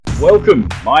Welcome,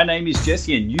 my name is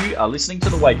Jesse and you are listening to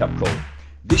The Wake Up Call.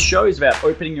 This show is about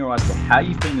opening your eyes to how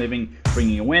you've been living,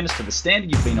 bringing awareness to the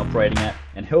standard you've been operating at,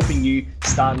 and helping you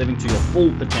start living to your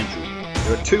full potential.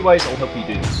 There are two ways I'll help you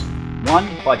do this. One,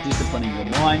 by disciplining your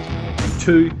mind, and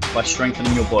two, by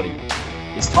strengthening your body.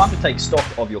 It's time to take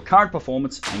stock of your current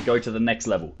performance and go to the next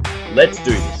level. Let's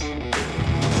do this.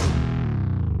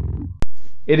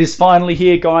 It is finally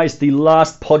here, guys, the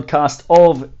last podcast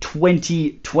of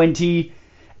 2020.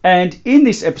 And in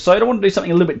this episode, I want to do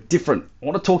something a little bit different. I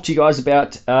want to talk to you guys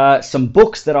about some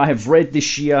books that I have read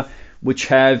this year, which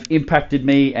have impacted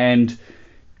me and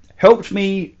helped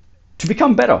me to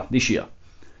become better this year.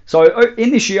 So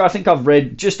in this year, I think I've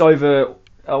read just over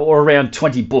or around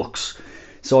 20 books.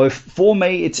 So for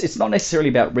me, it's not necessarily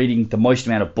about reading the most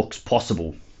amount of books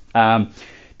possible.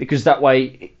 Because that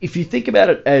way, if you think about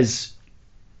it as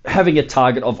having a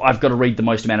target of I've got to read the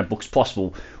most amount of books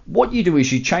possible, what you do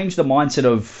is you change the mindset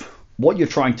of what you're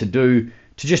trying to do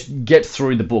to just get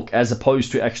through the book, as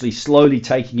opposed to actually slowly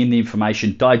taking in the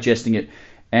information, digesting it,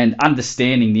 and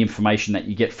understanding the information that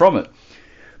you get from it.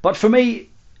 But for me,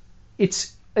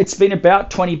 it's been about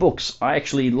 20 books. I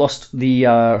actually lost the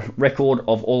record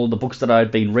of all of the books that I had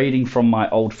been reading from my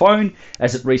old phone,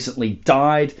 as it recently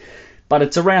died, but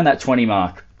it's around that 20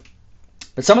 mark.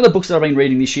 But some of the books that I've been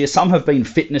reading this year, some have been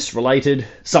fitness related,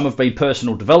 some have been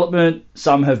personal development,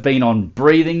 some have been on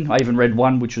breathing. I even read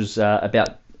one which was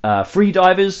about free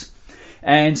divers,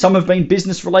 and some have been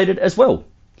business related as well.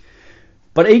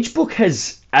 But each book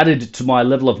has added to my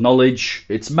level of knowledge.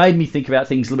 It's made me think about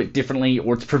things a little bit differently,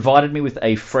 or it's provided me with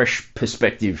a fresh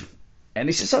perspective. And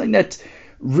this is something that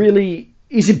really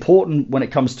is important when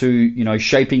it comes to,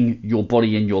 shaping your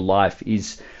body and your life,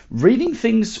 is reading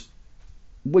things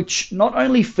which not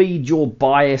only feed your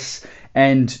bias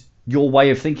and your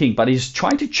way of thinking, but is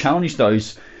trying to challenge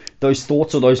those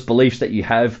thoughts or those beliefs that you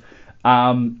have,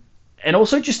 and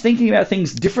also just thinking about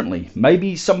things differently.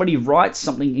 Maybe somebody writes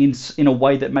something in a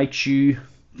way that makes you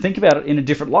think about it in a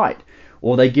different light,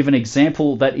 or they give an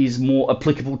example that is more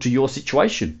applicable to your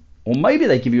situation, or maybe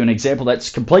they give you an example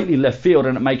that's completely left field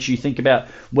and it makes you think about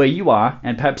where you are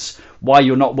and perhaps why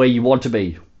you're not where you want to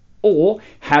be, or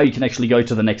how you can actually go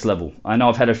to the next level. I know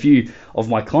I've had a few of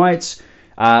my clients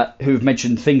who've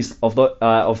mentioned things of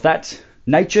that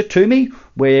nature to me,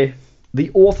 where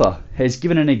the author has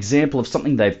given an example of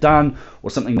something they've done or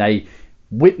something they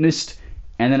witnessed,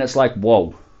 and then it's like,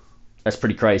 whoa, that's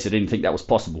pretty crazy. I didn't think that was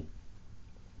possible.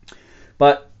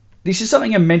 But this is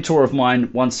something a mentor of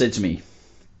mine once said to me.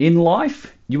 In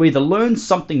life, you either learn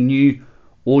something new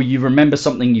or you remember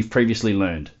something you've previously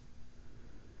learned.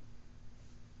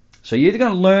 So you're either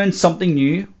going to learn something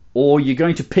new, or you're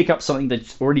going to pick up something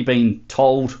that's already been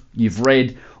told, you've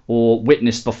read, or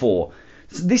witnessed before.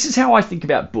 So this is how I think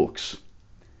about books.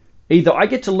 Either I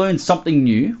get to learn something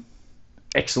new,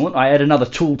 excellent, I add another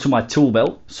tool to my tool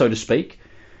belt, so to speak,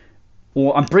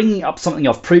 or I'm bringing up something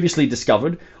I've previously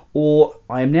discovered, or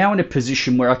I am now in a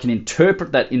position where I can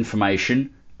interpret that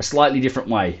information a slightly different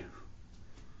way.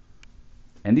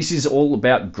 And this is all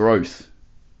about growth.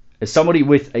 As somebody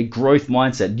with a growth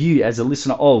mindset, you as a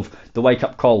listener of the Wake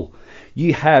Up Call,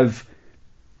 you have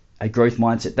a growth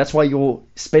mindset. That's why you're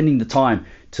spending the time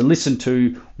to listen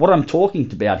to what I'm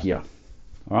talking about here.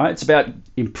 All right, it's about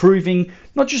improving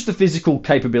not just the physical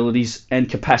capabilities and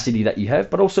capacity that you have,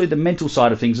 but also the mental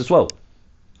side of things as well.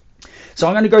 So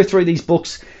I'm going to go through these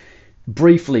books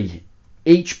briefly.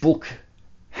 Each book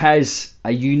has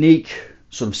a unique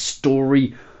sort of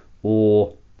story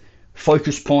or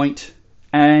focus point.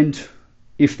 And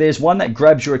if there's one that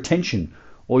grabs your attention,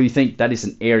 or you think that is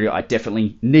an area I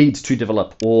definitely need to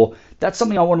develop, or that's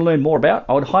something I want to learn more about,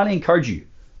 I would highly encourage you,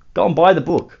 go and buy the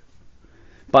book.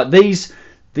 But these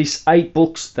 8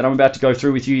 books that I'm about to go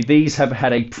through with you, these have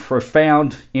had a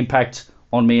profound impact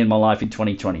on me and my life in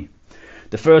 2020.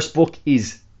 The first book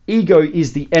is Ego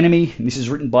is the Enemy, and this is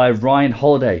written by Ryan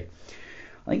Holiday.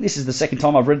 I think this is the second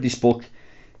time I've read this book,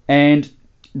 and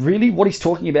really what he's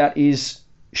talking about is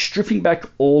stripping back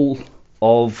all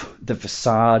of the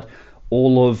facade,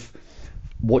 all of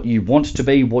what you want to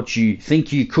be, what you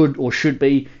think you could or should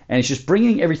be, and it's just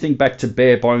bringing everything back to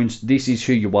bare bones. This is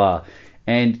who you are.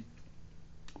 And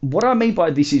what I mean by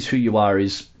this is who you are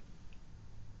is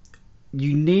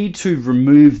you need to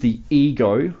remove the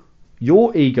ego,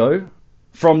 your ego,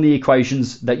 from the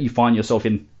equations that you find yourself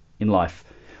in life,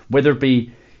 whether it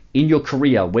be in your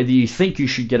career, whether you think you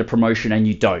should get a promotion and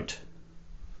you don't.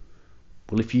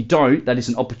 Well, if you don't, that is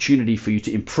an opportunity for you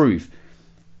to improve.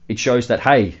 It shows that,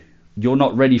 hey, you're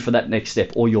not ready for that next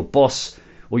step, or your boss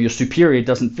or your superior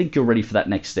doesn't think you're ready for that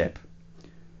next step.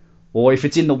 Or if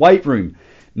it's in the weight room,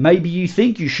 Maybe you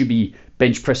think you should be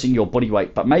bench pressing your body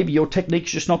weight, but maybe your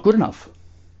technique's just not good enough.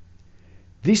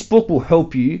 This book will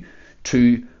help you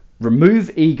to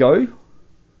remove ego,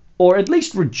 or at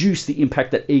least reduce the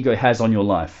impact that ego has on your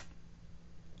life.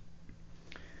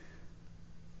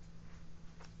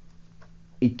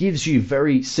 It gives you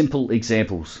very simple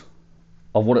examples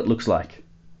of what it looks like.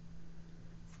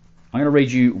 I'm going to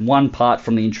read you one part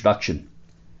from the introduction.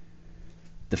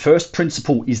 The first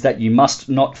principle is that you must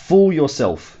not fool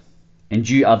yourself, and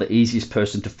you are the easiest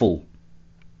person to fool.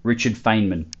 Richard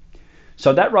Feynman.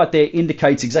 So that right there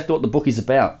indicates exactly what the book is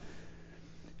about.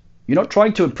 You're not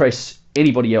trying to impress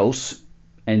anybody else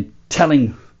and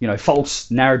telling, false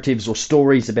narratives or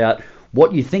stories about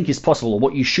what you think is possible or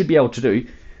what you should be able to do.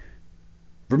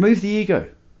 Remove the ego.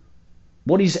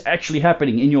 What is actually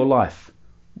happening in your life?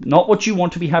 Not what you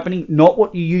want to be happening, not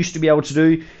what you used to be able to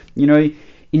do,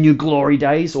 in your glory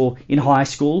days or in high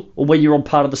school or when you're on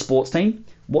part of the sports team.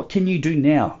 What can you do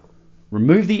now?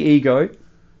 Remove the ego,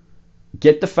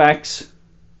 get the facts,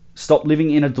 stop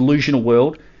living in a delusional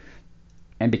world,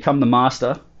 and become the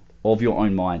master of your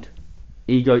own mind.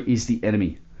 Ego is the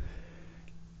enemy.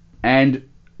 And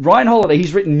Ryan Holiday,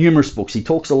 he's written numerous books. He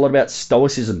talks a lot about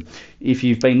Stoicism. If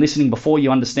you've been listening before,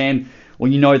 you understand, or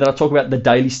you know that I talk about the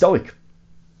Daily Stoic.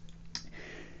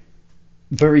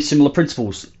 Very similar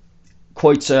principles.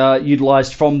 Quotes are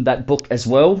utilized from that book as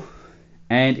well,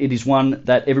 and it is one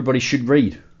that everybody should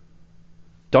read.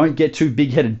 Don't get too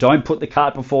big-headed. Don't put the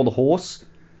cart before the horse.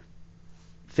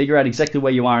 Figure out exactly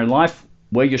where you are in life,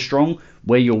 where you're strong,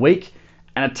 where you're weak,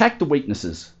 and attack the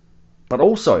weaknesses. But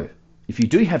also, if you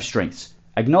do have strengths,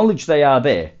 acknowledge they are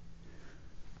there.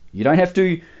 You don't have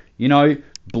to,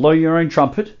 blow your own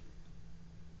trumpet,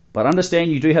 but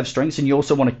understand you do have strengths and you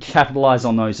also want to capitalize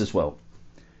on those as well.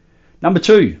 Number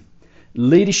 2,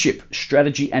 Leadership,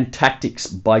 Strategy and Tactics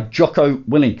by Jocko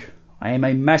Willink. I am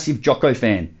a massive Jocko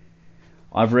fan.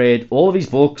 I've read all of his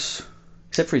books,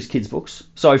 except for his kids' books.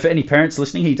 So for any parents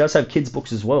listening, he does have kids'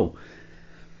 books as well.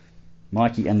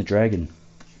 Mikey and the Dragon.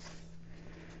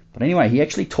 But anyway, he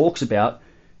actually talks about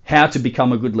how to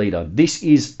become a good leader. This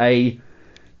is a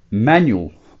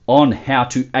manual on how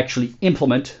to actually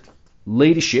implement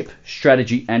leadership,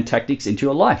 strategy, and tactics into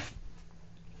your life.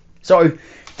 So it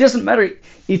doesn't matter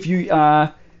if you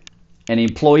are an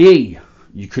employee.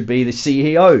 You could be the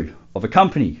CEO of a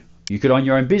company. You could own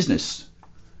your own business.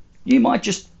 You might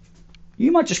just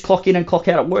clock in and clock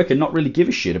out at work and not really give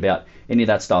a shit about any of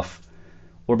that stuff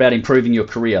or about improving your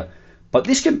career. But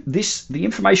the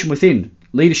information within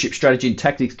leadership, strategy, and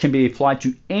tactics can be applied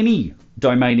to any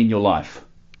domain in your life,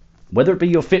 whether it be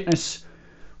your fitness,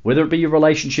 whether it be your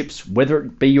relationships, whether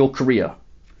it be your career.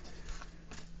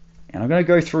 And I'm going to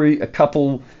go through a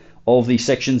couple of the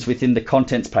sections within the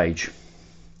contents page.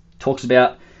 It talks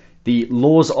about the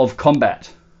laws of combat.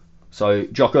 So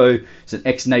Jocko is an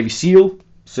ex-Navy SEAL,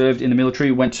 served in the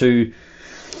military, went to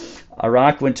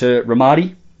Iraq, went to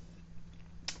Ramadi.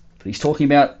 But he's talking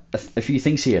about a few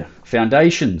things here.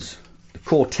 Foundations, the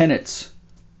core tenets,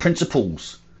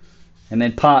 principles. And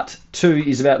then part 2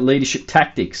 is about leadership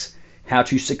tactics, how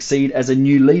to succeed as a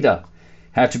new leader,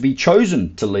 how to be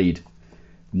chosen to lead.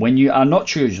 When you are not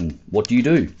chosen, what do you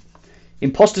do?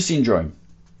 Imposter syndrome,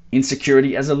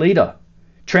 insecurity as a leader,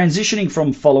 transitioning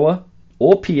from follower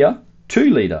or peer to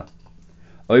leader,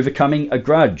 overcoming a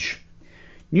grudge,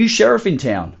 new sheriff in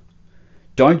town,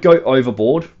 don't go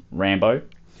overboard, Rambo.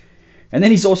 And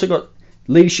then he's also got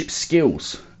leadership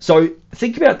skills. So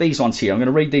think about these ones here. I'm going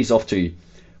to read these off to you.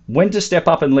 When to step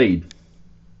up and lead.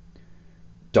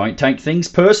 Don't take things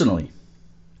personally.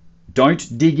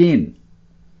 Don't dig in.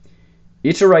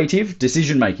 Iterative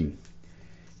decision making.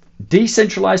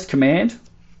 Decentralized command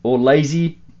or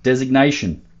lazy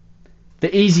designation.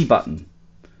 The easy button.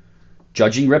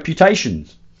 Judging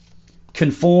reputations.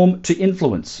 Conform to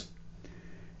influence.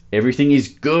 Everything is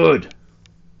good,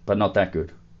 but not that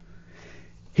good.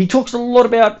 He talks a lot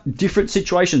about different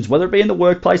situations, whether it be in the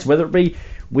workplace, whether it be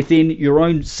within your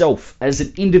own self as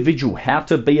an individual, how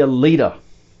to be a leader.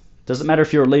 Doesn't matter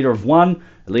if you're a leader of 1,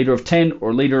 a leader of 10, or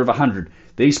a leader of 100.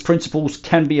 These principles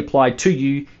can be applied to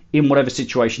you in whatever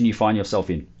situation you find yourself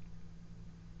in.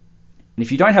 And if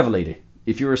you don't have a leader,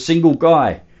 if you're a single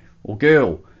guy or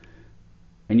girl,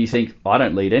 and you think, I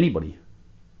don't lead anybody,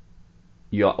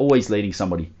 you are always leading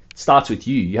somebody. It starts with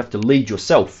you. You have to lead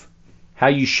yourself. How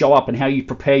you show up and how you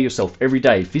prepare yourself every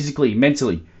day, physically,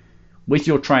 mentally, with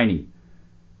your training,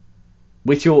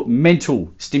 with your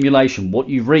mental stimulation, what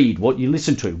you read, what you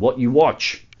listen to, what you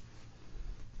watch.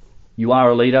 You are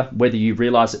a leader, whether you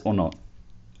realize it or not.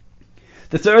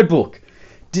 The third book,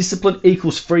 Discipline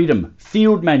Equals Freedom,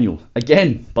 Field Manual,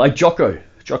 again by Jocko.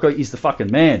 Jocko is the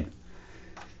fucking man.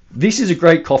 This is a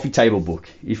great coffee table book.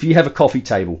 If you have a coffee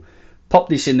table, pop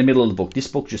this in the middle of the book. This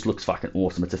book just looks fucking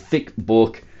awesome. It's a thick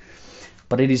book,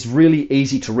 but it is really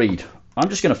easy to read. I'm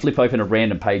just going to flip open a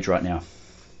random page right now.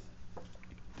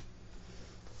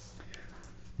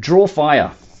 Draw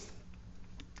fire.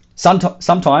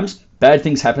 Sometimes bad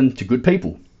things happen to good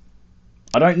people.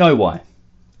 I don't know why.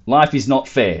 Life is not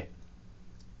fair.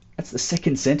 That's the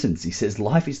second sentence. He says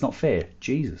life is not fair.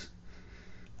 Jesus.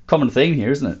 Common theme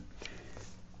here, isn't it?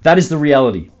 That is the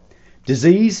reality.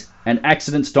 Disease and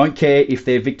accidents don't care if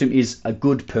their victim is a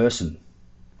good person.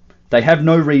 They have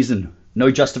no reason, no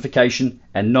justification,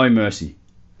 and no mercy.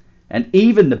 And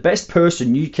even the best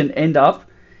person, you can end up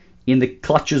in the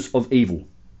clutches of evil.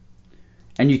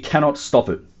 And you cannot stop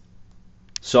it.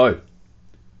 So,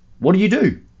 what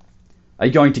do? Are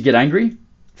you going to get angry?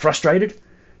 Frustrated?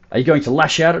 Are you going to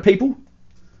lash out at people?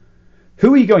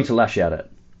 Who are you going to lash out at?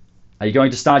 Are you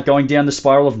going to start going down the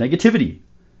spiral of negativity?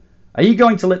 Are you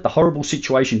going to let the horrible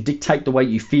situation dictate the way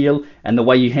you feel and the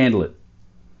way you handle it?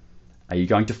 Are you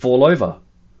going to fall over,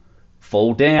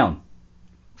 fall down,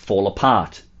 fall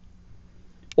apart?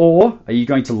 Or are you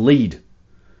going to lead?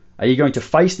 Are you going to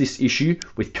face this issue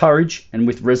with courage and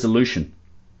with resolution?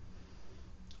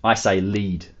 I say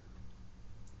lead.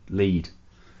 Lead.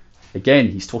 Again,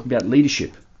 he's talking about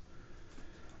leadership.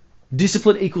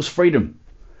 Discipline equals freedom.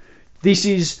 This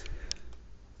is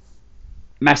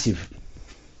massive.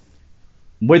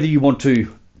 Whether you want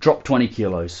to drop 20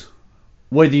 kilos,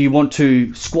 whether you want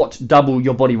to squat double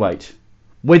your body weight,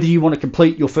 whether you want to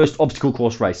complete your first obstacle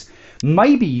course race,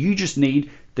 maybe you just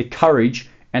need the courage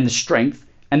and the strength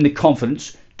and the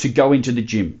confidence to go into the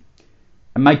gym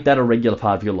and make that a regular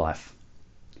part of your life.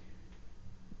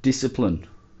 Discipline.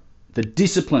 The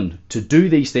discipline to do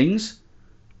these things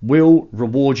will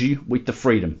reward you with the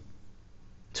freedom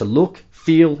to look,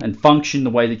 feel, and function the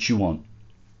way that you want.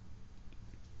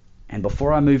 And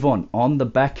before I move on the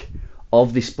back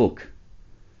of this book,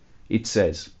 it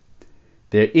says,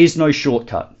 there is no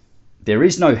shortcut. There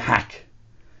is no hack.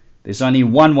 There's only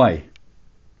one way.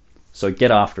 So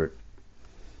get after it.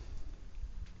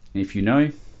 And if you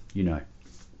know, you know.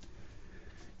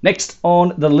 Next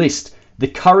on the list, The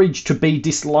Courage to Be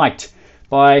Disliked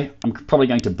by, I'm probably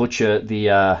going to butcher the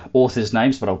authors'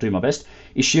 names, but I'll do my best,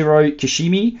 Ishiro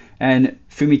Kishimi and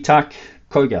Fumitake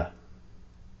Koga.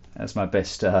 That's my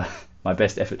best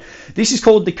effort. This is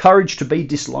called The Courage to Be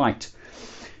Disliked.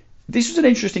 This was an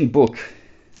interesting book.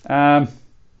 It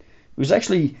was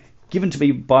actually given to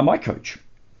me by my coach.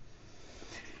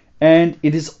 And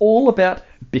it is all about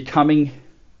becoming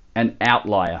an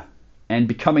outlier and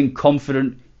becoming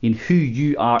confident in who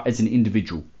you are as an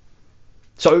individual.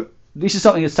 So this is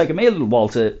something that's taken me a little while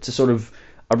to sort of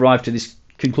arrive to this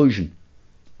conclusion.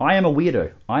 I am a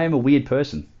weirdo. I am a weird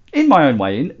person in my own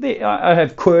way. I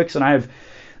have quirks and I have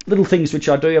little things which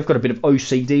I do. I've got a bit of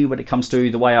OCD when it comes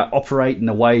to the way I operate and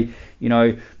the way,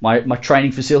 my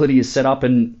training facility is set up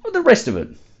and the rest of it.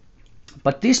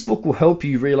 But this book will help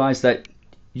you realize that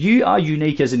you are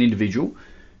unique as an individual,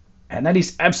 and that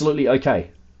is absolutely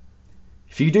okay.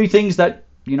 If you do things that,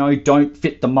 don't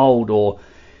fit the mold or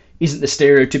isn't the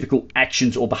stereotypical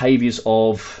actions or behaviors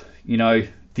of,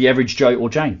 the average Joe or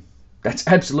Jane, that's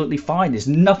absolutely fine. There's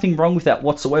nothing wrong with that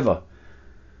whatsoever.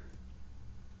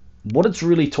 What it's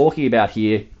really talking about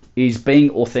here is being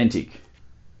authentic,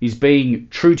 is being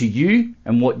true to you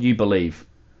and what you believe.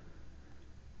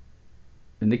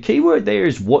 And the key word there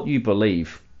is what you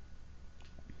believe.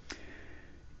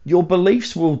 Your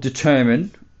beliefs will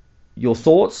determine your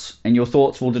thoughts, and your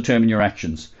thoughts will determine your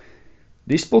actions.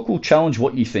 This book will challenge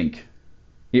what you think.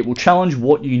 It will challenge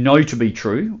what you know to be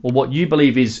true, or what you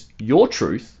believe is your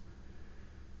truth.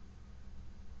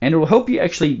 And it will help you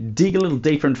actually dig a little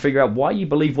deeper and figure out why you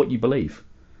believe what you believe.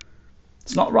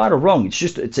 It's not right or wrong.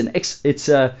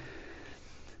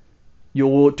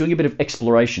 You're doing a bit of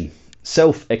exploration,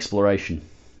 self-exploration,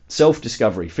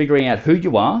 self-discovery, figuring out who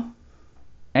you are,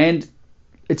 and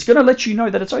it's going to let you know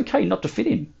that it's okay not to fit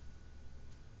in.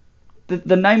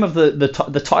 The name of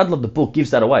the title of the book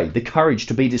gives that away, The Courage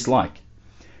to Be Disliked.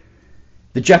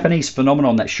 The Japanese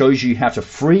phenomenon that shows you how to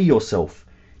free yourself,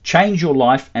 change your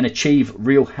life, and achieve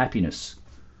real happiness.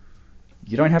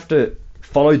 You don't have to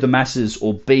follow the masses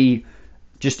or be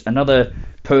just another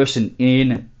person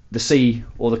in the sea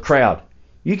or the crowd.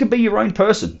 You can be your own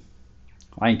person.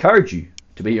 I encourage you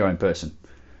to be your own person.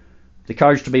 The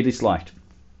Courage to Be Disliked.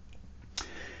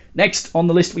 Next on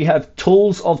the list we have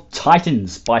Tools of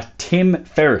Titans by Tim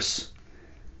Ferriss.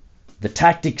 The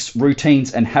tactics,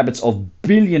 routines, and habits of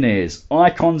billionaires,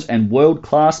 icons, and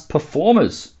world-class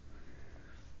performers.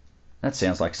 That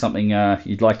sounds like something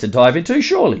you'd like to dive into,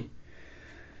 surely.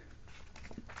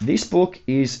 This book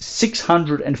is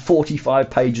 645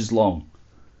 pages long.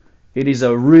 It is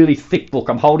a really thick book.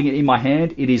 I'm holding it in my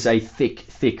hand. It is a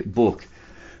thick book.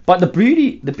 But the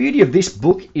beauty of this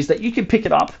book is that you can pick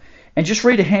it up and just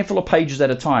read a handful of pages at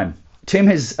a time. Tim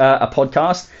has a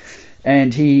podcast,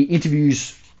 and he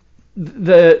interviews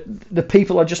the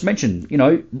people I just mentioned. You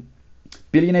know,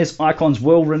 billionaires, icons,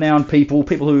 world-renowned people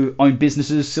who own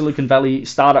businesses, Silicon Valley,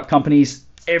 startup companies,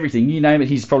 everything. You name it,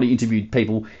 he's probably interviewed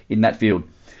people in that field.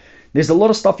 There's a lot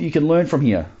of stuff you can learn from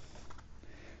here.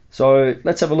 So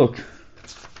let's have a look.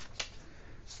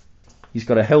 He's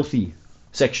got a healthy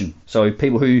section. So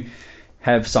people who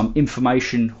have some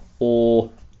information or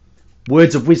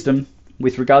words of wisdom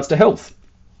with regards to health.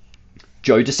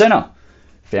 Joe DeSena,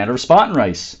 founder of Spartan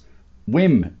Race.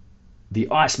 Wim, the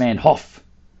Iceman Hoff.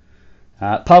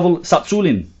 Pavel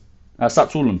Tsatsouline.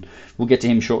 We'll get to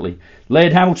him shortly.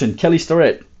 Laird Hamilton, Kelly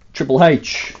Starrett, Triple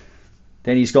H.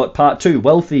 Then he's got part 2,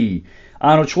 Wealthy.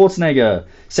 Arnold Schwarzenegger,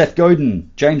 Seth Godin,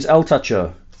 James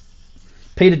Altucher,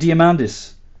 Peter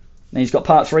Diamandis. And he's got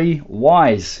part 3,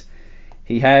 Wise.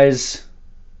 He has,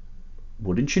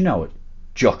 wouldn't you know it,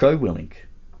 Jocko Willink.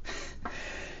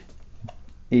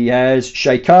 He has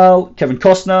Shay Carl, Kevin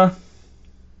Costner.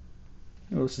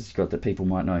 Who else has he got that people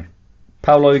might know?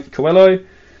 Paulo Coelho,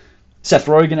 Seth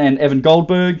Rogen and Evan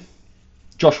Goldberg,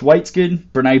 Josh Waitzkin,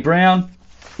 Brene Brown.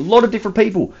 A lot of different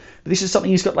people. But this is something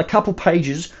he's got like a couple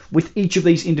pages with each of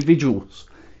these individuals.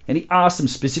 And he asks them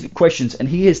specific questions. And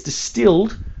he has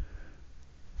distilled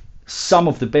some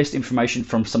of the best information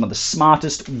from some of the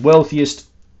smartest, wealthiest,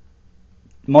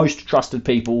 most trusted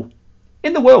people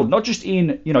in the world. Not just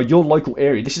in, you know, your local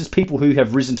area. This is people who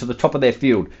have risen to the top of their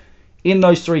field in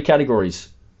those 3 categories.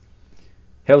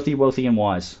 Healthy, wealthy, and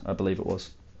wise, I believe it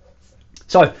was.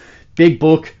 So, big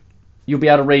book. You'll be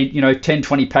able to read, 10,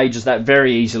 20 pages that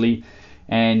very easily.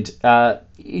 And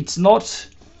it's not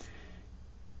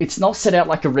set out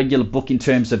like a regular book in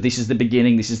terms of this is the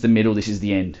beginning, this is the middle, this is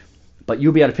the end. But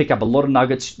you'll be able to pick up a lot of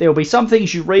nuggets. There will be some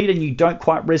things you read and you don't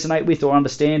quite resonate with or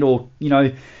understand or,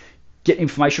 get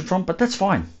information from, but that's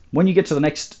fine. When you get to the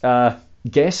next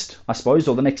guest, I suppose,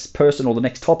 or the next person or the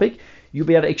next topic, you'll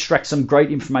be able to extract some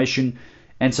great information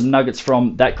and some nuggets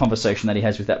from that conversation that he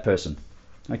has with that person.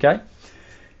 Okay?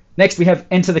 Next, we have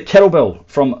Enter the Kettlebell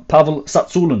from Pavel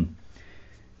Tsatsouline.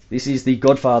 This is the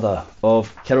godfather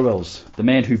of kettlebells, the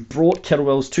man who brought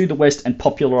kettlebells to the West and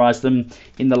popularized them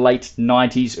in the late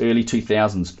 90s, early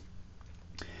 2000s.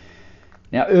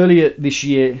 Now, earlier this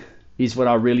year is when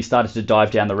I really started to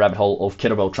dive down the rabbit hole of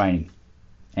kettlebell training.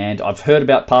 And I've heard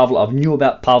about Pavel, I've knew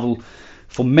about Pavel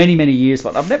for many, many years,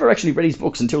 but I've never actually read his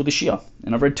books until this year.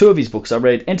 And I've read 2 of his books. I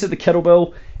read Enter the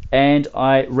Kettlebell and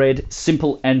I read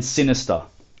Simple and Sinister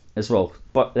as well.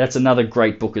 But that's another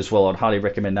great book as well. I'd highly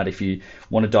recommend that if you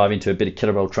want to dive into a bit of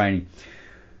kettlebell training.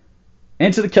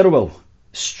 Enter the Kettlebell,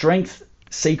 Strength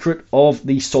Secret of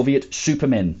the Soviet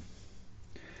Supermen.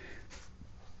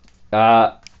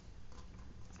 Pavel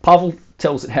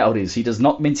tells it how it is. He does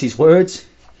not mince his words.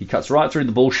 He cuts right through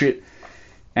the bullshit.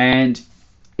 And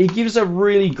he gives a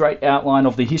really great outline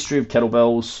of the history of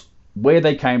kettlebells, where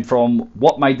they came from,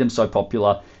 what made them so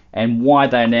popular, and why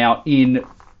they're now in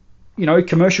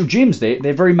commercial gyms.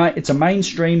 They're very it's a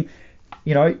mainstream,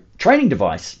 training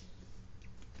device.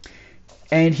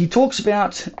 And he talks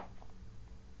about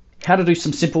how to do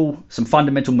some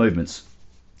fundamental movements.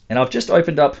 And I've just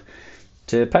opened up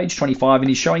to page 25 and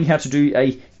he's showing how to do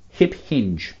a hip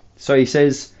hinge. So he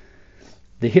says,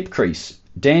 the hip crease.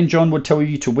 Dan John would tell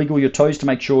you to wiggle your toes to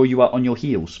make sure you are on your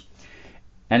heels.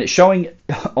 And it's showing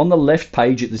on the left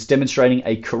page, it's demonstrating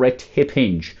a correct hip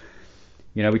hinge.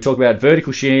 We talk about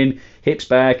vertical shin, hips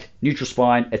back, neutral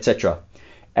spine, etc.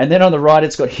 And then on the right,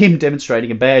 it's got him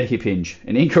demonstrating a bad hip hinge,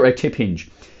 an incorrect hip hinge.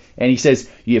 And he says,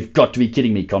 you've got to be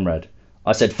kidding me, comrade.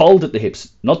 I said fold at the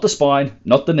hips, not the spine,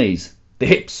 not the knees, the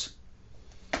hips.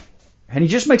 And he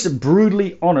just makes a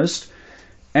brutally honest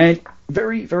and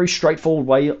very, very straightforward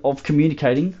way of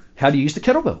communicating how to use the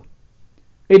kettlebell.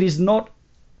 It is not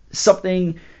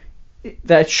something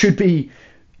that should be,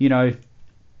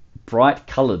 bright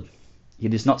colored.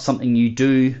 It is not something you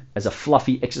do as a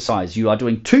fluffy exercise. You are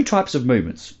doing 2 types of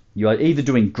movements. You are either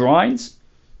doing grinds,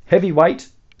 heavy weight,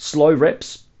 slow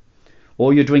reps,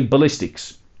 or you're doing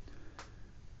ballistics.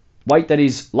 Weight that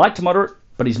is light to moderate,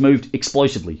 but is moved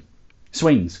explosively.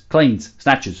 Swings, cleans,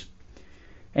 snatches.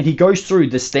 And he goes through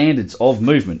the standards of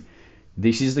movement.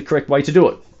 This is the correct way to do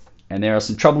it. And there are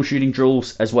some troubleshooting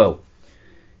drills as well.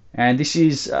 And this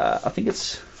is, I think I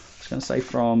was going to say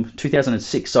from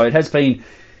 2006. So it has been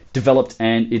developed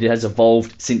and it has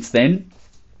evolved since then.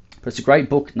 But it's a great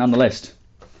book nonetheless.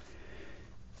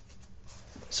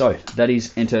 So that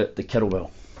is Enter the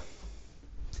Kettlebell.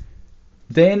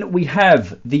 Then we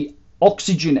have The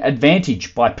Oxygen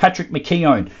Advantage by Patrick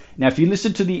McKeown. Now, if you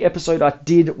listen to the episode I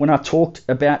did when I talked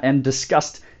about and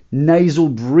discussed nasal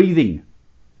breathing,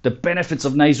 the benefits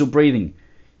of nasal breathing,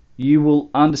 you will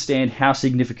understand how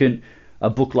significant a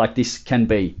book like this can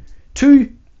be to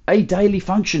a daily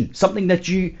function, something that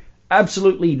you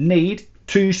absolutely need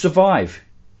to survive.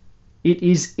 It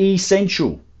is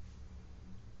essential.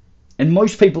 And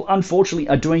most people, unfortunately,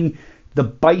 are doing the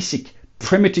basic,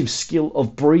 primitive skill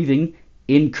of breathing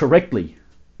incorrectly,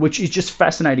 which is just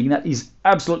fascinating. That is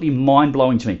absolutely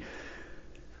mind-blowing to me.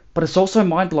 But it's also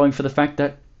mind-blowing for the fact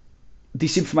that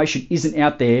this information isn't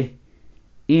out there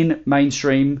in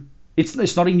mainstream.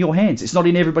 It's not in your hands. It's not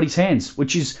in everybody's hands,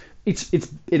 which is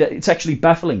it's actually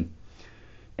baffling.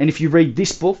 And if you read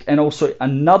this book and also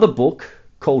another book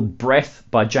called Breath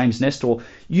by James Nestor,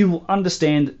 you will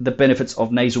understand the benefits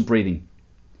of nasal breathing.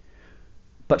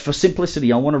 But for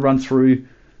simplicity, I want to run through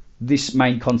this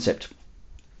main concept.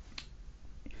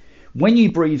 When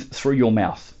you breathe through your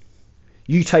mouth,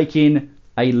 you take in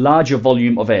a larger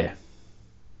volume of air.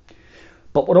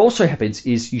 But what also happens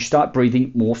is you start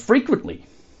breathing more frequently.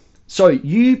 So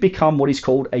you become what is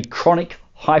called a chronic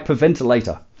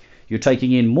hyperventilator. You're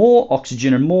taking in more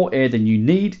oxygen and more air than you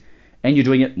need, and you're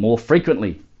doing it more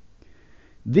frequently.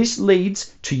 This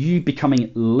leads to you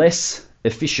becoming less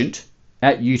efficient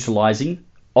at utilizing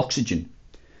oxygen.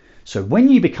 So when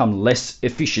you become less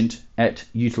efficient at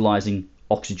utilizing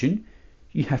oxygen,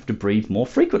 you have to breathe more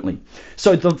frequently.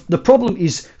 So the problem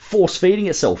is force feeding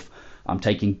itself. I'm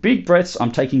taking big breaths,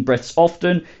 I'm taking breaths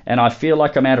often, and I feel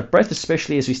like I'm out of breath,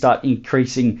 especially as we start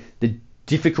increasing the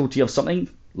difficulty of something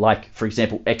like, for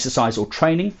example, exercise or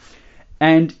training.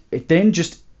 And it then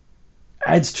just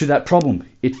adds to that problem.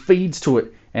 It feeds to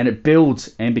it and it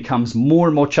builds and becomes more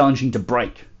and more challenging to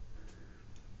break.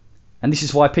 And this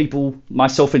is why people,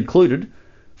 myself included,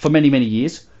 for many, many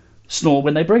years, snore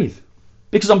when they breathe.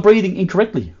 Because I'm breathing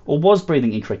incorrectly, or was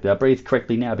breathing incorrectly. I breathe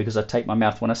correctly now because I tape my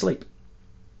mouth when I sleep.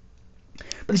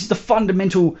 But this is the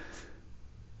fundamental,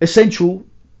 essential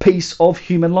piece of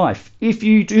human life. If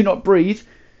you do not breathe,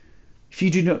 if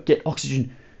you do not get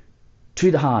oxygen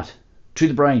to the heart, to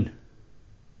the brain,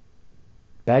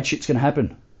 bad shit's going to happen.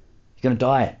 You're going to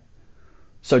die.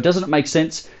 So doesn't it make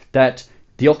sense that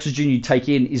the oxygen you take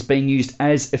in is being used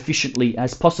as efficiently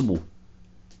as possible?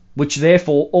 Which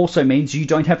therefore also means you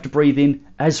don't have to breathe in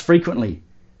as frequently,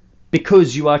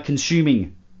 because you are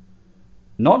consuming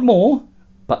not more,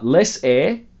 but less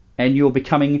air, and you're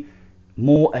becoming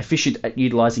more efficient at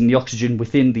utilizing the oxygen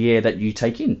within the air that you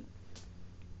take in.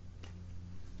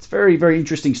 It's very, very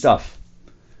interesting stuff.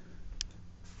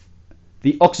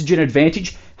 The Oxygen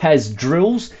Advantage has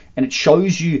drills, and it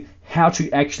shows you how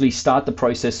to actually start the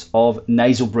process of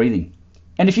nasal breathing.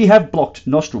 And if you have blocked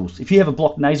nostrils, if you have a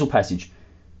blocked nasal passage,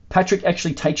 Patrick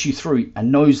actually takes you through a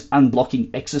nose unblocking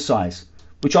exercise,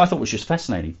 which I thought was just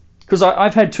fascinating. Because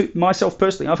I've had myself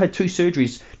personally, I've had 2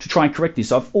 surgeries to try and correct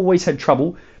this. I've always had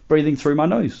trouble breathing through my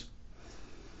nose.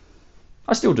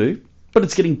 I still do, but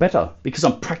it's getting better because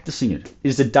I'm practicing it. It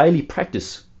is a daily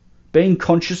practice, being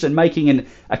conscious and making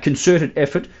a concerted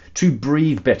effort to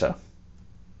breathe better,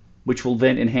 which will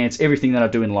then enhance everything that I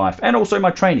do in life, and also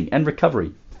my training and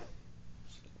recovery.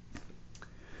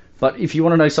 But if you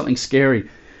want to know something scary,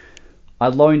 I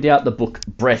loaned out the book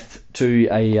Breath to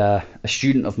a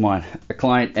student of mine, a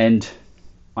client, and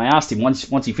I asked him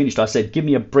once he finished, I said, give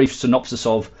me a brief synopsis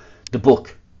of the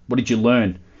book. What did you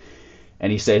learn?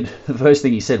 And he said, the first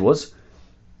thing he said was,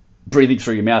 breathing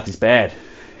through your mouth is bad.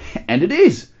 And it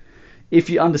is, if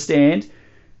you understand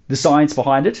the science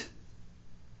behind it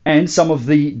and some of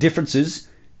the differences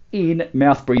in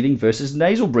mouth breathing versus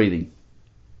nasal breathing.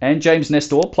 And James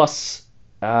Nestor plus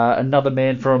another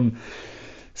man from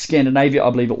Scandinavia, I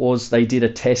believe it was, they did a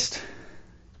test,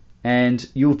 and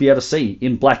you'll be able to see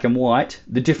in black and white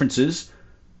the differences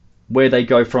where they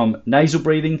go from nasal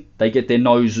breathing, they get their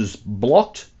noses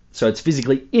blocked, so it's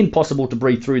physically impossible to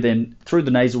breathe through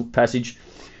the nasal passage,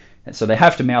 and so they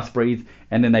have to mouth breathe,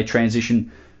 and then they transition,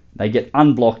 they get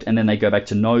unblocked, and then they go back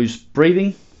to nose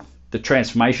breathing. The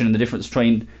transformation and the difference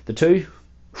between the two,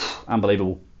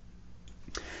 unbelievable.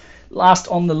 Last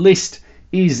on the list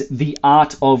is The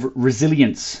Art of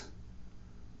Resilience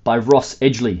by Ross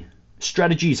Edgley.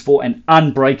 Strategies for an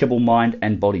Unbreakable Mind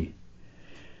and Body.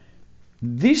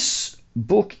 This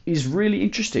book is really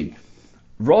interesting.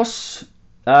 Ross,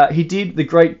 he did the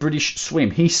Great British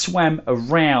Swim. He swam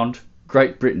around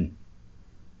Great Britain.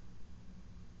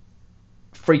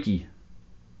 Freaky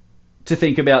to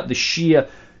think about the sheer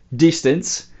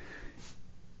distance,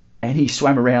 and he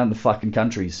swam around the fucking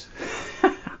countries.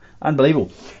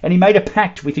 Unbelievable. And he made a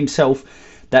pact with himself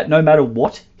that no matter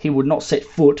what, he would not set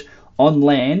foot on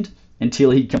land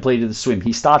until he completed the swim.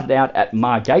 He started out at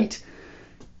Margate,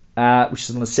 which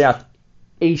is on the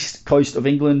southeast coast of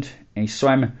England, and he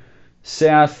swam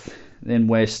south, then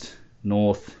west,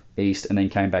 north, east, and then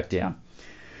came back down.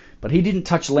 But he didn't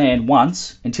touch land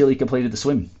once until he completed the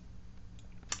swim.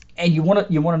 And you want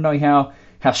to know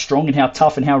how strong and how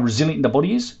tough and how resilient the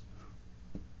body is?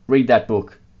 Read that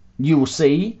book. You will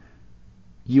see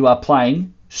you are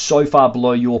playing so far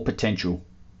below your potential.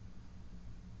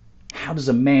 How does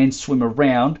a man swim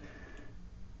around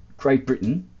Great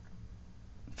Britain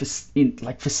for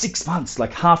 6 months,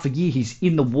 like half a year? He's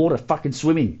in the water fucking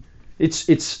swimming.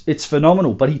 It's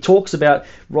phenomenal. But he talks about,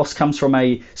 Ross comes from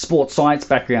a sports science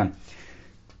background,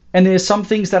 and there's some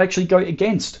things that actually go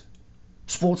against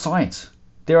sports science.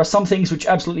 There are some things which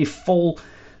absolutely fall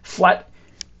flat.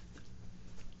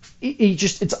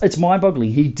 It's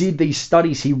mind-boggling. He did these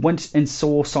studies. He went and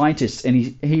saw scientists, and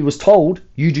he was told,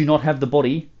 you do not have the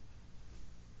body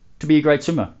to be a great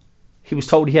swimmer. He was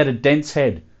told he had a dense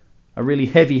head, a really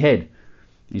heavy head.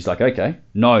 He's like, okay,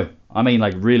 no, I mean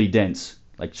like really dense,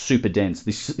 like super dense.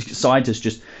 This scientist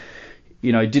just,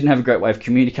 didn't have a great way of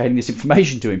communicating this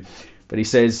information to him. But he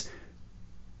says,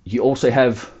 you also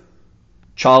have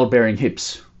childbearing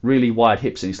hips, really wide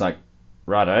hips. And he's like,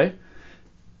 righto.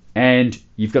 And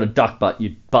you've got a duck butt.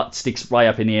 Your butt sticks way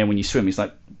up in the air when you swim. He's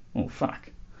like, oh, fuck.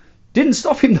 Didn't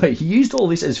stop him, though. He used all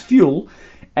this as fuel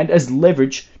and as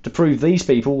leverage to prove these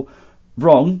people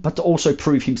wrong, but to also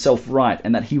prove himself right,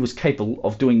 and that he was capable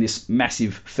of doing this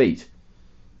massive feat.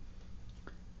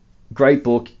 Great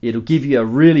book. It'll give you a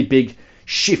really big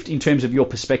shift in terms of your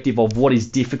perspective of what is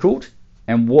difficult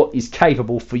and what is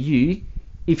capable for you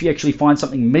if you actually find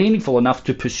something meaningful enough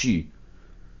to pursue.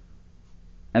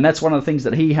 And that's one of the things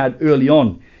that he had early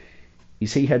on,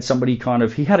 is he had somebody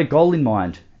he had a goal in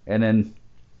mind, and then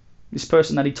this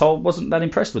person that he told wasn't that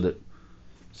impressed with it.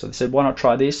 So they said, why not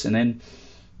try this? And then,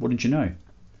 wouldn't you know,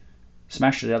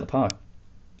 smashed it out of the park.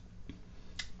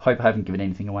 Hope I haven't given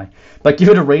anything away. But give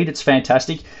it a read, it's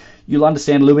fantastic. You'll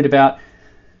understand a little bit about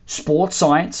sports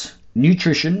science,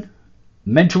 nutrition,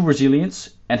 mental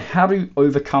resilience, and how to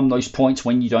overcome those points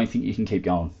when you don't think you can keep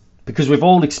going. Because we've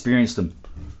all experienced them.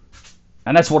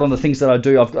 And that's one of the things that I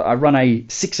do. I run a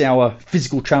 6-hour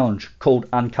physical challenge called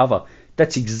Uncover.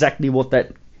 That's exactly what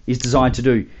that is designed to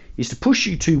do, is to push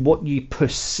you to what you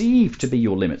perceive to be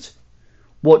your limit.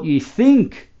 What you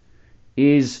think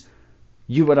is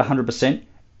you at 100%,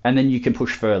 and then you can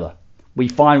push further. We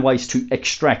find ways to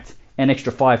extract an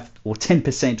extra 5 or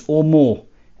 10% or more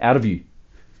out of you.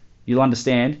 You'll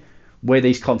understand where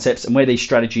these concepts and where these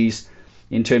strategies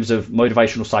in terms of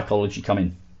motivational psychology come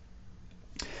in.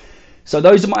 So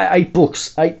those are my 8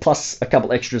 books, 8 plus a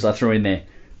couple extras I threw in there.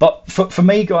 But for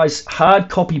me, guys, hard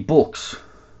copy books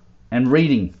and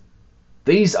reading,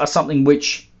 these are something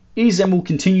which is and will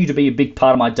continue to be a big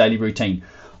part of my daily routine.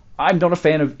 I'm not a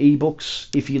fan of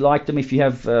ebooks. If you like them, if you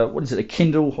have, a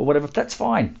Kindle or whatever, that's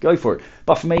fine. Go for it.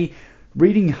 But for me,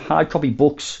 reading hard copy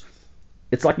books,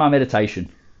 it's like my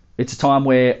meditation. It's a time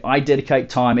where I dedicate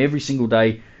time every single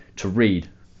day to read.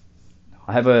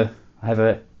 I have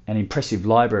an impressive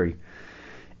library,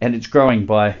 and it's growing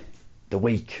by the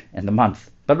week and the month.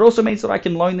 But it also means that I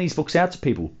can loan these books out to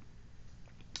people.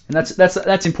 And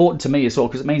that's important to me as well,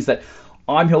 because it means that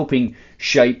I'm helping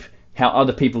shape how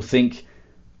other people think,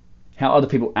 how other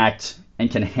people act,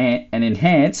 and can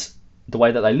enhance the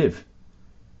way that they live.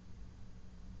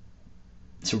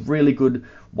 It's a really good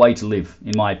way to live,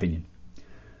 in my opinion.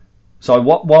 So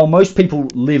while most people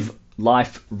live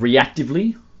life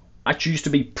reactively, I choose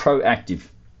to be proactive.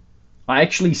 I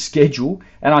actually schedule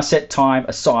and I set time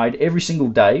aside every single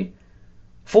day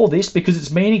for this because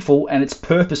it's meaningful and it's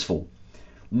purposeful.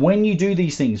 When you do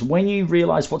these things, when you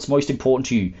realize what's most important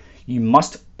to you, you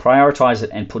must prioritize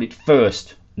it and put it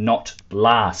first, not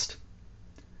last.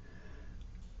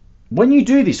 When you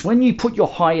do this, when you put your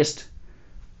highest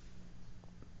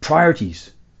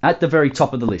priorities at the very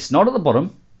top of the list, not at the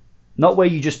bottom, not where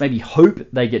you just maybe hope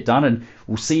they get done and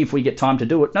we'll see if we get time to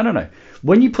do it. No.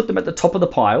 When you put them at the top of the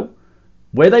pile,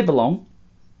 where they belong,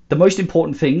 the most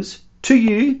important things to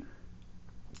you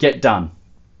get done.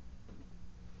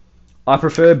 I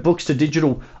prefer books to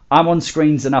digital. I'm on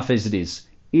screens enough as it is.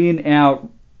 In our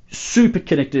super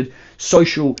connected,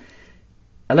 social,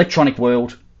 electronic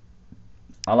world,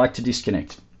 I like to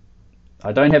disconnect.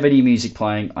 I don't have any music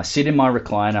playing. I sit in my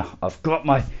recliner. I've got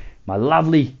my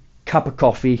lovely cup of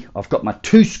coffee. I've got my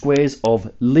 2 squares of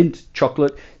Lindt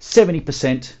chocolate,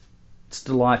 70%. It's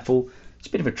delightful. It's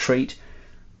a bit of a treat,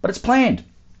 but it's planned.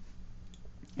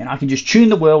 And I can just tune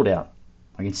the world out.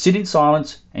 I can sit in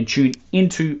silence and tune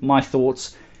into my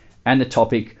thoughts and the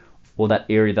topic or that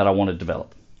area that I want to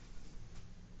develop.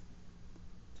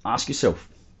 Ask yourself,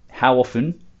 how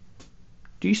often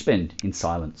do you spend in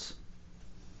silence?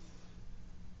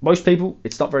 Most people,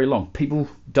 it's not very long. People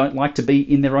don't like to be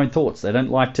in their own thoughts. They don't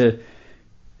like to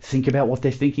think about what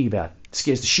they're thinking about. It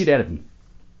scares the shit out of them.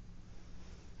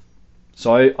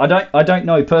 So I don't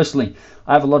know personally.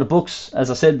 I have a lot of books.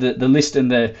 As I said, the list and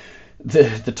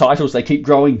the titles, they keep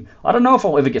growing. I don't know if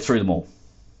I'll ever get through them all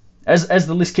as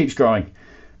the list keeps growing.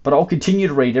 But I'll continue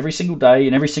to read every single day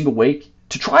and every single week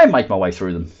to try and make my way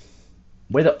through them.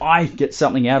 Whether I get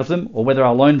something out of them or whether I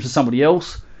loan them to somebody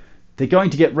else, they're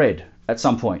going to get read at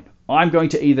some point. I'm going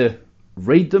to either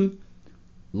read them,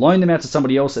 loan them out to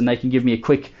somebody else, and they can give me a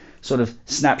quick sort of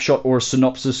snapshot or a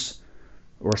synopsis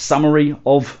or a summary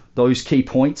of those key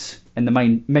points and the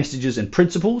main messages and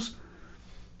principles,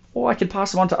 or I can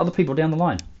pass them on to other people down the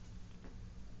line.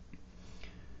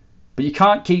 But you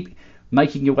can't keep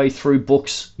making your way through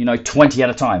books, 20 at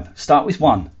a time. Start with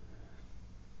one.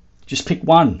 Just pick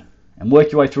one and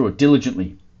work your way through it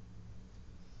diligently.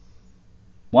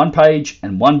 One page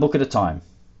and one book at a time.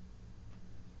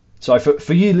 So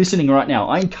for you listening right now,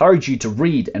 I encourage you to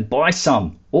read and buy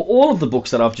some or all of the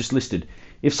books that I've just listed.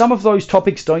 If some of those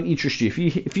topics don't interest you,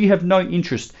 if you have no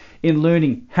interest in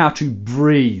learning how to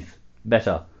breathe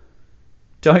better,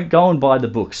 don't go and buy the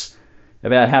books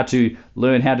about how to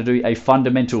learn how to do a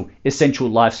fundamental, essential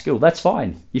life skill. That's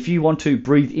fine. If you want to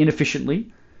breathe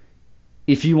inefficiently,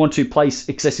 if you want to place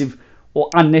excessive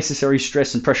or unnecessary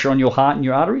stress and pressure on your heart and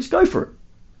your arteries, go for it.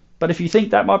 But if you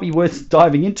think that might be worth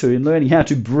diving into and learning how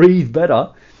to breathe better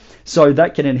so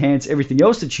that can enhance everything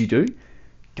else that you do,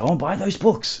 go and buy those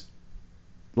books.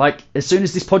 Like, as soon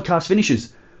as this podcast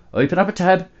finishes, open up a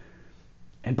tab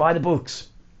and buy the books.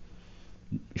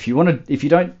 If you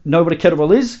don't know what a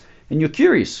kettlebell is and you're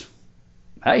curious,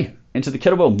 hey, Enter the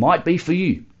Kettlebell might be for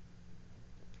you.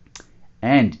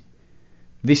 And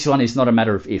this one is not a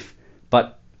matter of if,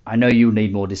 but I know you'll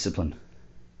need more discipline.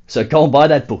 So go and buy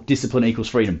that book, Discipline Equals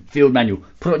Freedom, Field Manual.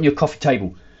 Put it on your coffee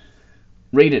table.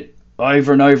 Read it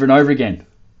over and over and over again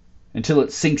until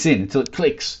it sinks in, until it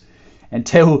clicks,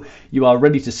 until you are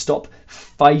ready to stop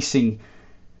facing,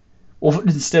 or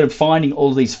instead of finding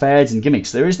all these fads and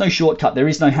gimmicks. There is no shortcut, there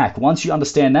is no hack. Once you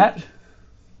understand that,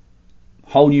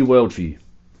 whole new world for you.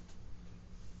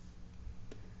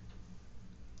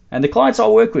 And the clients I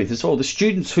work with as well, the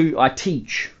students who I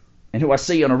teach and who I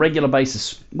see on a regular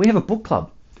basis, we have a book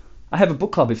club. I have a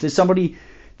book club. If there's somebody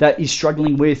that is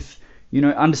struggling with,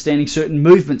 understanding certain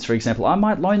movements, for example, I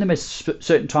might loan them a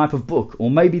certain type of book.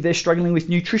 Or maybe they're struggling with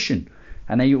nutrition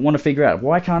and they want to figure out,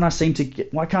 why can't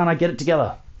I get it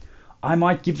together? I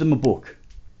might give them a book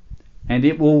and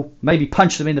it will maybe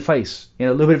punch them in the face in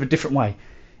a little bit of a different way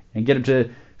and get them to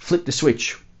flip the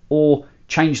switch or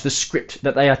change the script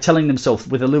that they are telling themselves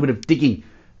with a little bit of digging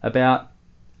about,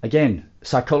 again,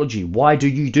 psychology. Why do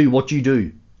you do what you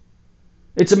do?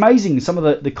 It's amazing some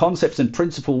of the concepts and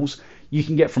principles you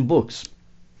can get from books.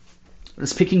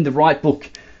 It's picking the right book.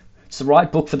 It's the right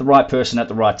book for the right person at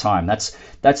the right time. That's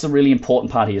the really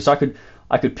important part here. So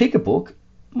I could pick a book.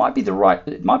 It might be the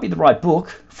right book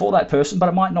for that person, but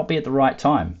it might not be at the right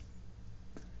time.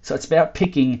 So it's about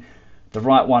picking the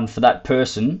right one for that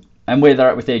person and where they're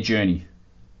at with their journey.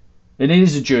 And it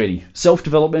is a journey.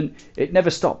 Self-development, it never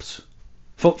stops.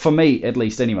 For me, at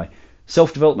least, anyway.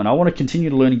 Self-development. I want to continue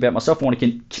learning about myself. I want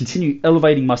to continue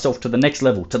elevating myself to the next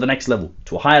level,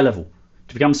 to a higher level,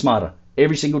 to become smarter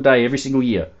every single day, every single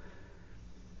year.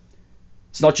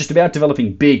 It's not just about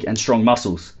developing big and strong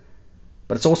muscles,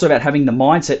 but it's also about having the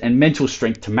mindset and mental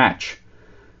strength to match.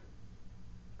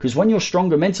 Because when you're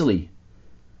stronger mentally,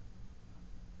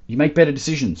 you make better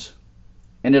decisions.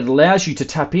 And it allows you to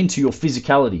tap into your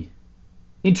physicality,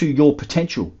 into your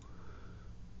potential.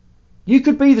 You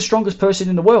could be the strongest person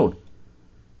in the world,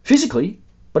 physically,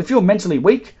 but if you're mentally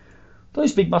weak,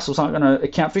 those big muscles aren't going to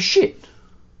account for shit.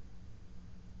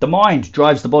 The mind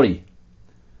drives the body.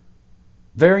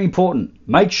 Very important.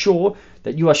 Make sure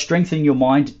that you are strengthening your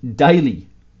mind daily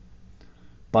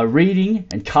by reading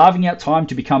and carving out time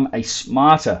to become a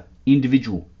smarter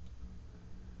individual.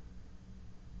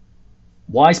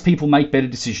 Wise people make better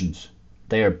decisions.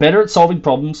 They are better at solving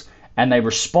problems and they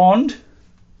respond,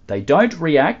 they don't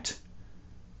react,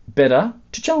 better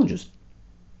to challenges.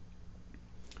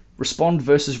 Respond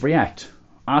versus react.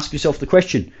 Ask yourself the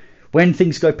question, when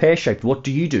things go pear-shaped, what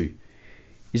do you do?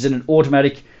 Is it an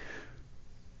automatic,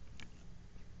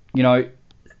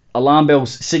 alarm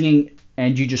bells singing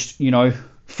and you just,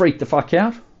 freak the fuck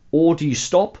out? Or do you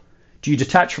stop? Do you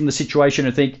detach from the situation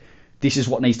and think, this is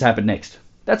what needs to happen next?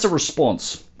 That's a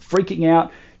response. Freaking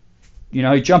out,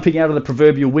 jumping out of the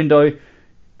proverbial window,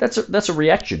 That's a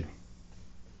reaction.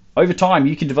 Over time,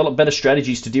 you can develop better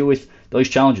strategies to deal with those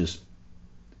challenges.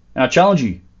 And I challenge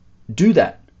you, do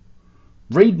that.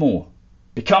 Read more,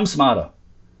 become smarter,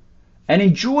 and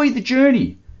enjoy the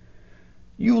journey.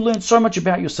 You will learn so much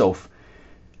about yourself.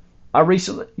 I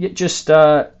recently,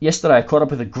 yesterday, I caught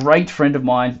up with a great friend of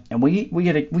mine, and we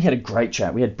had a great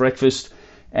chat. We had breakfast,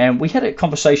 and we had a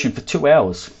conversation for 2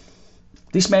 hours.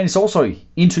 This man is also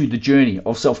into the journey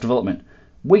of self-development.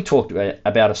 We talked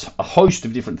about a host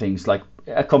of different things. Like,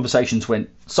 our conversations went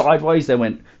sideways, they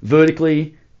went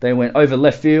vertically, they went over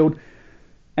left field,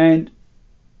 and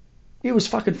it was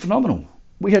fucking phenomenal.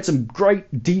 We had some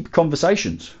great, deep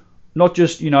conversations. Not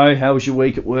just, how was your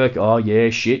week at work? Oh,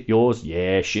 yeah, shit. Yours?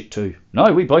 Yeah, shit too.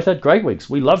 No, we both had great weeks.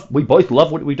 We both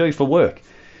love what we do for work.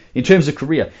 In terms of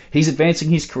career, he's advancing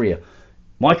his career.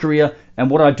 My career and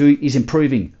what I do is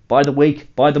improving by the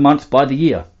week, by the month, by the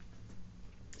year.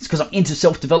 It's because I'm into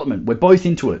self-development. We're both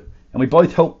into it. And we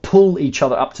both help pull each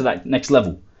other up to that next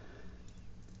level.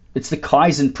 It's the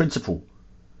Kaizen principle.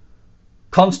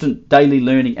 Constant daily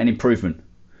learning and improvement.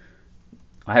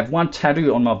 I have one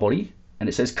tattoo on my body, and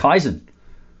it says Kaizen.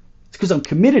 It's because I'm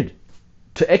committed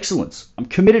to excellence. I'm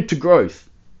committed to growth.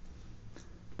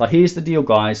 But here's the deal,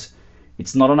 guys.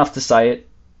 It's not enough to say it.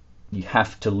 You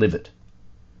have to live it.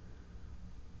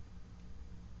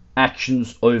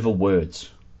 Actions over words.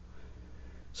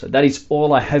 So that is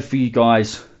all I have for you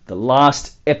guys. The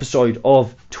last episode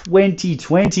of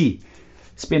 2020.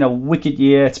 It's been a wicked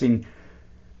year. It's been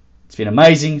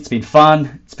amazing. It's been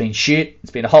fun. It's been shit.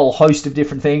 It's been a whole host of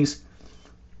different things.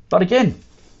 But again,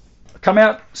 I come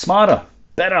out smarter,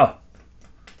 better.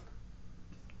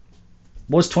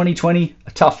 Was 2020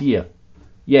 a tough year?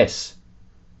 Yes.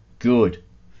 Good.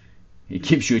 It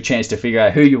gives you a chance to figure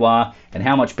out who you are and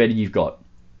how much better you've got.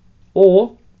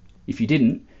 Or, if you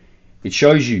didn't, it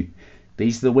shows you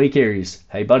these are the weak areas.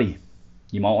 Hey, buddy,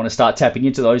 you might want to start tapping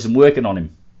into those and working on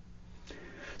them.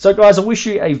 So, guys, I wish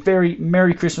you a very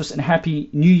Merry Christmas and Happy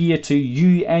New Year to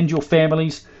you and your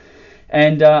families.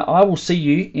 And I will see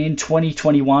you in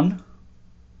 2021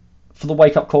 for the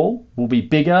wake-up call. We'll be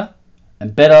bigger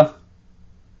and better.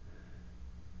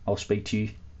 I'll speak to you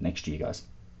next year, guys.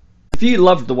 If you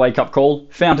loved the wake-up call,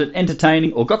 found it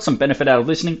entertaining, or got some benefit out of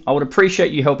listening, I would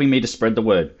appreciate you helping me to spread the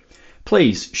word.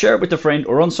 Please share it with a friend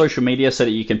or on social media so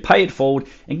that you can pay it forward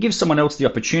and give someone else the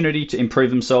opportunity to improve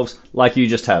themselves like you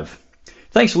just have.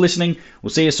 Thanks for listening.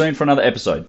 We'll see you soon for another episode.